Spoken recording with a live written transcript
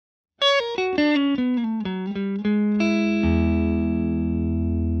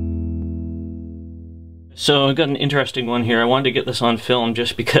So I got an interesting one here. I wanted to get this on film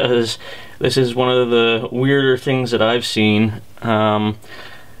just because this is one of the weirder things that I've seen.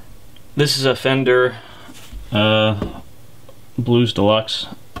 This is a Fender Blues Deluxe,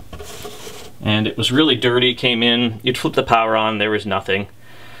 and it was really dirty. Came in, you'd flip the power on, there was nothing.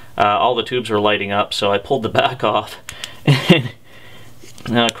 All the tubes were lighting up, so I pulled the back off. And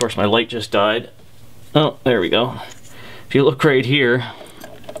now, of course, my light just died. Oh, there we go. If you look right here,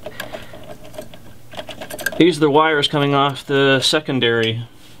 these are the wires coming off the secondary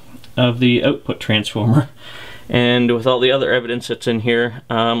of the output transformer. And with all the other evidence that's in here,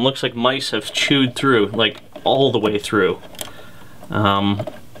 looks like mice have chewed through, like all the way through, the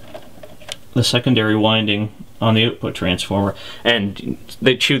secondary winding on the output transformer. And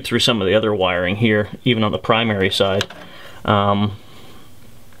they chewed through some of the other wiring here, even on the primary side. But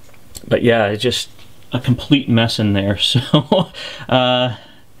yeah, it's just a complete mess in there. So,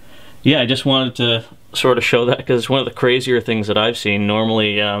 yeah, I just wanted to sort of show that because it's one of the crazier things that I've seen.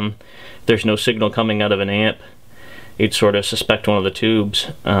 Normally, there's no signal coming out of an amp. You'd sort of suspect one of the tubes.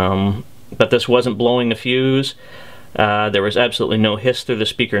 But this wasn't blowing the fuse. There was absolutely no hiss through the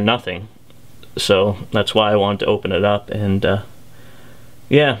speaker, nothing. So that's why I wanted to open it up, and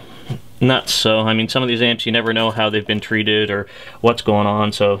yeah, nuts. So I mean, some of these amps, you never know how they've been treated or what's going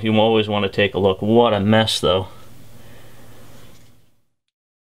on, so you always want to take a look. What a mess, though.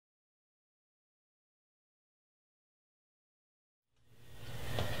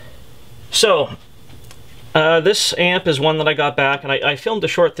 So this amp is one that I got back, and I filmed a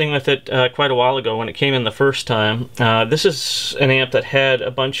short thing with it quite a while ago when it came in the first time. This is an amp that had a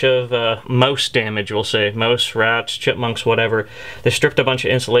bunch of mouse damage, we'll say. Mouse, rats, chipmunks, whatever. They stripped a bunch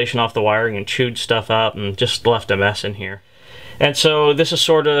of insulation off the wiring and chewed stuff up and just left a mess in here. And so this is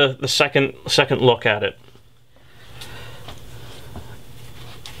sort of the second look at it.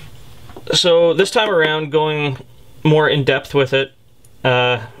 So this time around, going more in depth with it,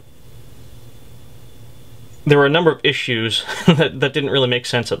 there were a number of issues that didn't really make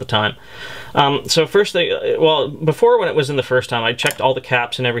sense at the time. So first, before when it was in the first time, I checked all the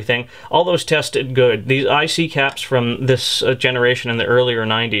caps and everything. All those tested good. These IC caps from this generation in the earlier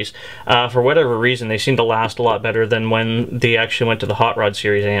 90s, for whatever reason, they seem to last a lot better than when they actually went to the Hot Rod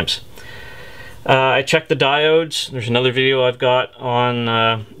series amps. I checked the diodes. There's another video I've got on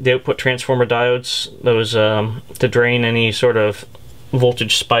the output transformer diodes. Those to drain any sort of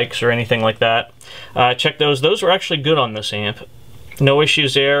voltage spikes or anything like that. Check those. Those were actually good on this amp. No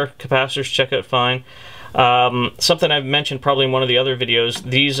issues there. Capacitors check out fine. Something I've mentioned probably in one of the other videos,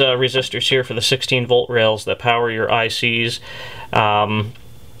 these resistors here for the 16 volt rails that power your ICs.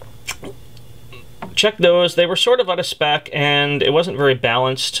 Check those. They were sort of out of spec, and it wasn't very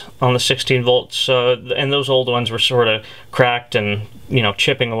balanced on the 16 volts, and those old ones were sort of cracked and, you know,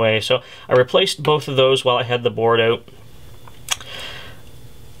 chipping away. So I replaced both of those while I had the board out.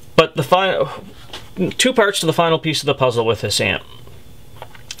 But the final two parts to the final piece of the puzzle with this amp.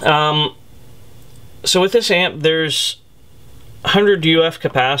 So with this amp, there's 100 UF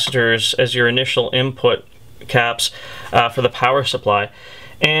capacitors as your initial input caps for the power supply.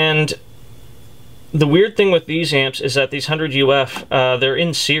 And the weird thing with these amps is that these 100 UF, they're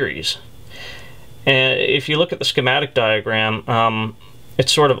in series. And if you look at the schematic diagram,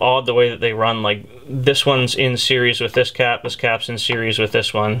 it's sort of odd the way that they run. Like, this one's in series with this cap's in series with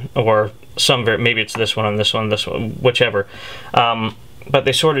this one, or maybe it's this one and this one, whichever. But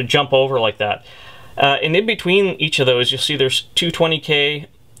they sort of jump over like that. And in between each of those, you'll see there's 220K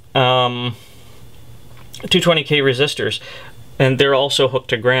resistors, and they're also hooked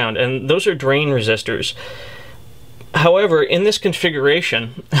to ground, and those are drain resistors. However, in this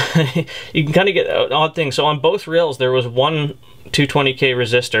configuration, you can kind of get an odd thing. So on both rails, there was one 220K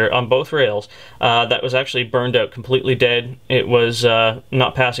resistor on both rails that was actually burned out, completely dead. It was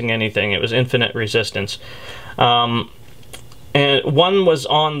not passing anything. It was infinite resistance. And one was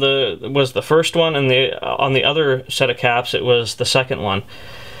the first one, and on the other set of caps, it was the second one.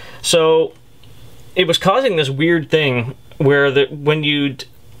 So it was causing this weird thing where when you'd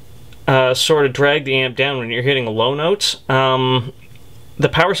sort of drag the amp down when you're hitting low notes, the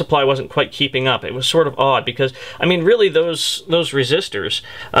power supply wasn't quite keeping up. It was sort of odd because, I mean, really those resistors,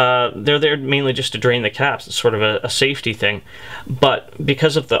 they're there mainly just to drain the caps. It's sort of a safety thing. But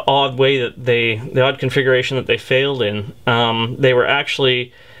because of the odd way that the odd configuration that they failed in, they were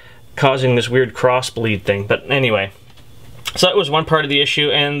actually causing this weird crossbleed thing. But anyway, so that was one part of the issue,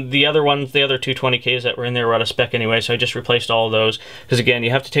 and the other ones, the other 220Ks that were in there were out of spec anyway, so I just replaced all of those. Because again,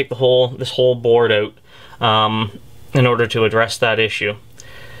 you have to take this whole board out in order to address that issue.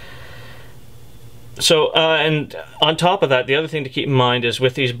 And on top of that, the other thing to keep in mind is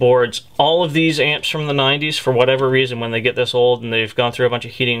with these boards, all of these amps from the 90s, for whatever reason, when they get this old and they've gone through a bunch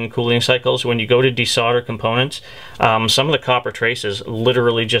of heating and cooling cycles, when you go to desolder components, some of the copper traces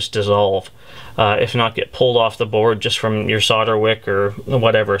literally just dissolve, if not get pulled off the board just from your solder wick or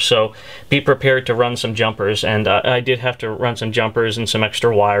whatever. So be prepared to run some jumpers, and I did have to run some jumpers and some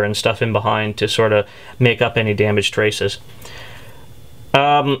extra wire and stuff in behind to sort of make up any damaged traces.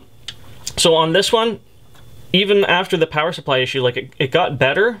 So on this one, even after the power supply issue, like it got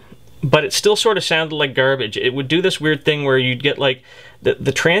better, but it still sort of sounded like garbage. It would do this weird thing where you'd get like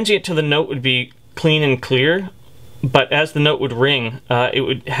the transient to the note would be clean and clear, but as the note would ring, it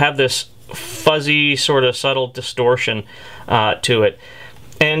would have this fuzzy sort of subtle distortion to it.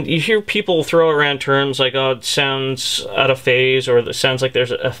 And you hear people throw around terms like, oh, it sounds out of phase, or it sounds like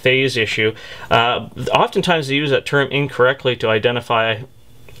there's a phase issue. Oftentimes they use that term incorrectly to identify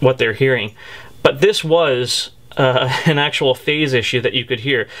what they're hearing. But this was an actual phase issue that you could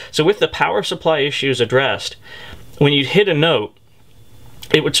hear. So with the power supply issues addressed, when you hit a note,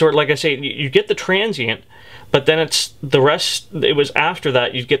 it would sort of, like I say, you get the transient, but then it's the rest, it was after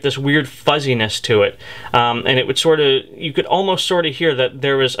that you'd get this weird fuzziness to it. And it would sort of, you could almost sort of hear that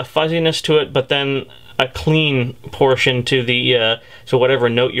there was a fuzziness to it, but then a clean portion to the, to whatever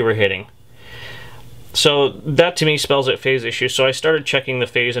note you were hitting. So that to me spells out phase issue. So I started checking the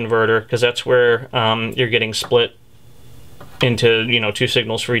phase inverter, because that's where you're getting split into, you know, two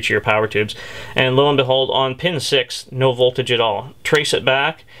signals for each of your power tubes. And lo and behold, on pin 6, no voltage at all. Trace it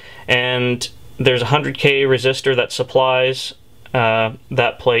back, and there's a 100K resistor that supplies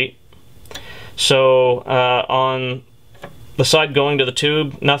that plate. So on the side going to the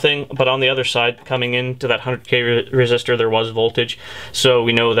tube, nothing, but on the other side coming into that 100K resistor, there was voltage. So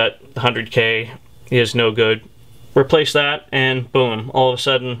we know that the 100K is no good. Replace that, and boom, all of a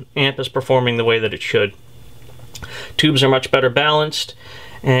sudden amp is performing the way that it should. Tubes are much better balanced,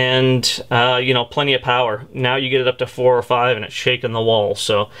 and you know, plenty of power. Now you get it up to 4 or 5 and it's shaking the walls,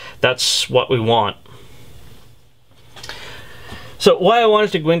 so that's what we want. So why I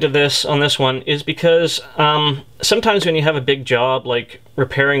wanted to go into this on this one is because sometimes when you have a big job like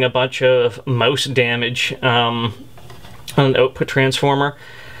repairing a bunch of mouse damage on an output transformer,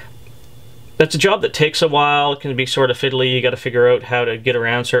 that's a job that takes a while. It can be sort of fiddly. You got to figure out how to get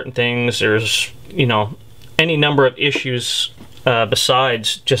around certain things. There's, you know, any number of issues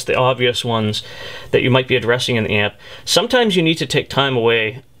besides just the obvious ones that you might be addressing in the amp. Sometimes you need to take time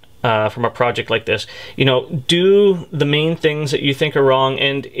away from a project like this. You know, do the main things that you think are wrong,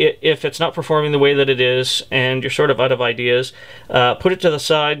 and if it's not performing the way that it is and you're sort of out of ideas, put it to the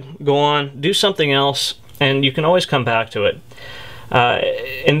side, go on, do something else, and you can always come back to it.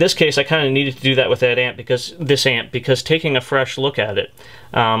 In this case, I kind of needed to do that with that amp, because taking a fresh look at it,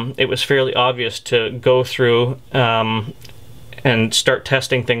 it was fairly obvious to go through and start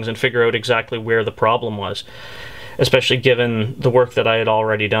testing things and figure out exactly where the problem was, especially given the work that I had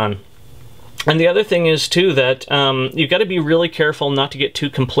already done. And the other thing is too that you've got to be really careful not to get too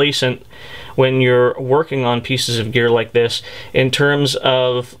complacent when you're working on pieces of gear like this, in terms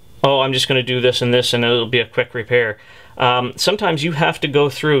of, oh, I'm just going to do this and it'll be a quick repair. Sometimes you have to go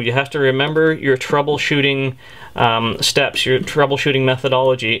through, you have to remember your troubleshooting steps, your troubleshooting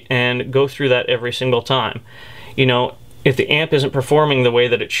methodology, and go through that every single time. You know, if the amp isn't performing the way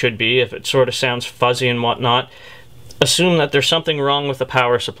that it should be, if it sort of sounds fuzzy and whatnot, assume that there's something wrong with the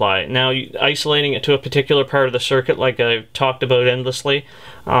power supply. Now, isolating it to a particular part of the circuit, like I've talked about endlessly,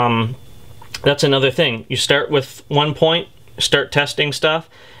 that's another thing. You start with one point, start testing stuff,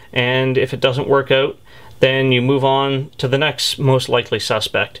 and if it doesn't work out, then you move on to the next most likely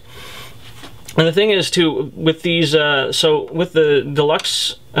suspect. And the thing is too, with these, so with the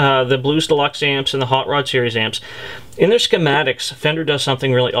Deluxe, the Blues Deluxe amps and the Hot Rod series amps, in their schematics, Fender does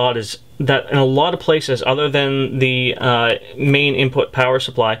something really odd, is that in a lot of places, other than the main input power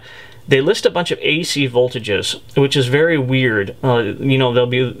supply, they list a bunch of AC voltages, which is very weird. You know, there'll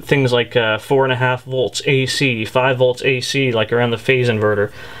be things like 4.5 volts AC, 5 volts AC, like around the phase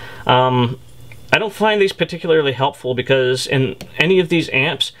inverter. I don't find these particularly helpful, because in any of these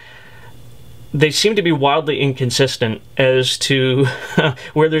amps, they seem to be wildly inconsistent as to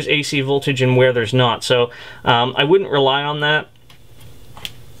where there's AC voltage and where there's not. So I wouldn't rely on that.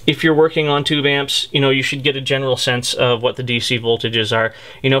 If you're working on tube amps, you know, you should get a general sense of what the DC voltages are.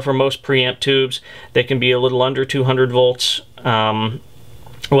 You know, for most preamp tubes, they can be a little under 200 volts.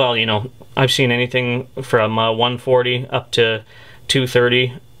 Well, you know, I've seen anything from 140 up to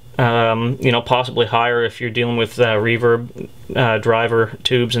 230. You know, possibly higher if you're dealing with reverb driver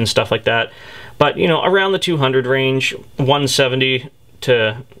tubes and stuff like that. But, you know, around the 200 range, 170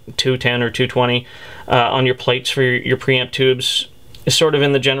 to 210 or 220 on your plates for your preamp tubes is sort of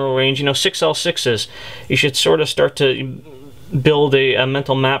in the general range. You know, 6L6s, you should sort of start to build a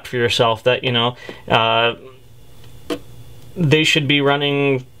mental map for yourself that, you know, they should be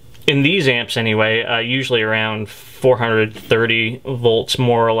running, in these amps anyway, usually around 430 volts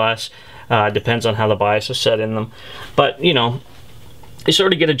more or less. Depends on how the bias is set in them. But, you know, you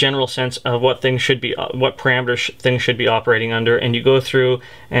sort of get a general sense of what things should be, what parameters things should be operating under, and you go through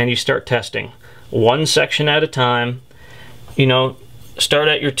and you start testing one section at a time. You know, start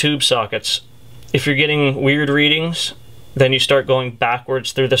at your tube sockets. If you're getting weird readings, then you start going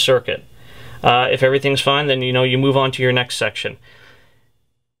backwards through the circuit. If everything's fine, then, you know, you move on to your next section.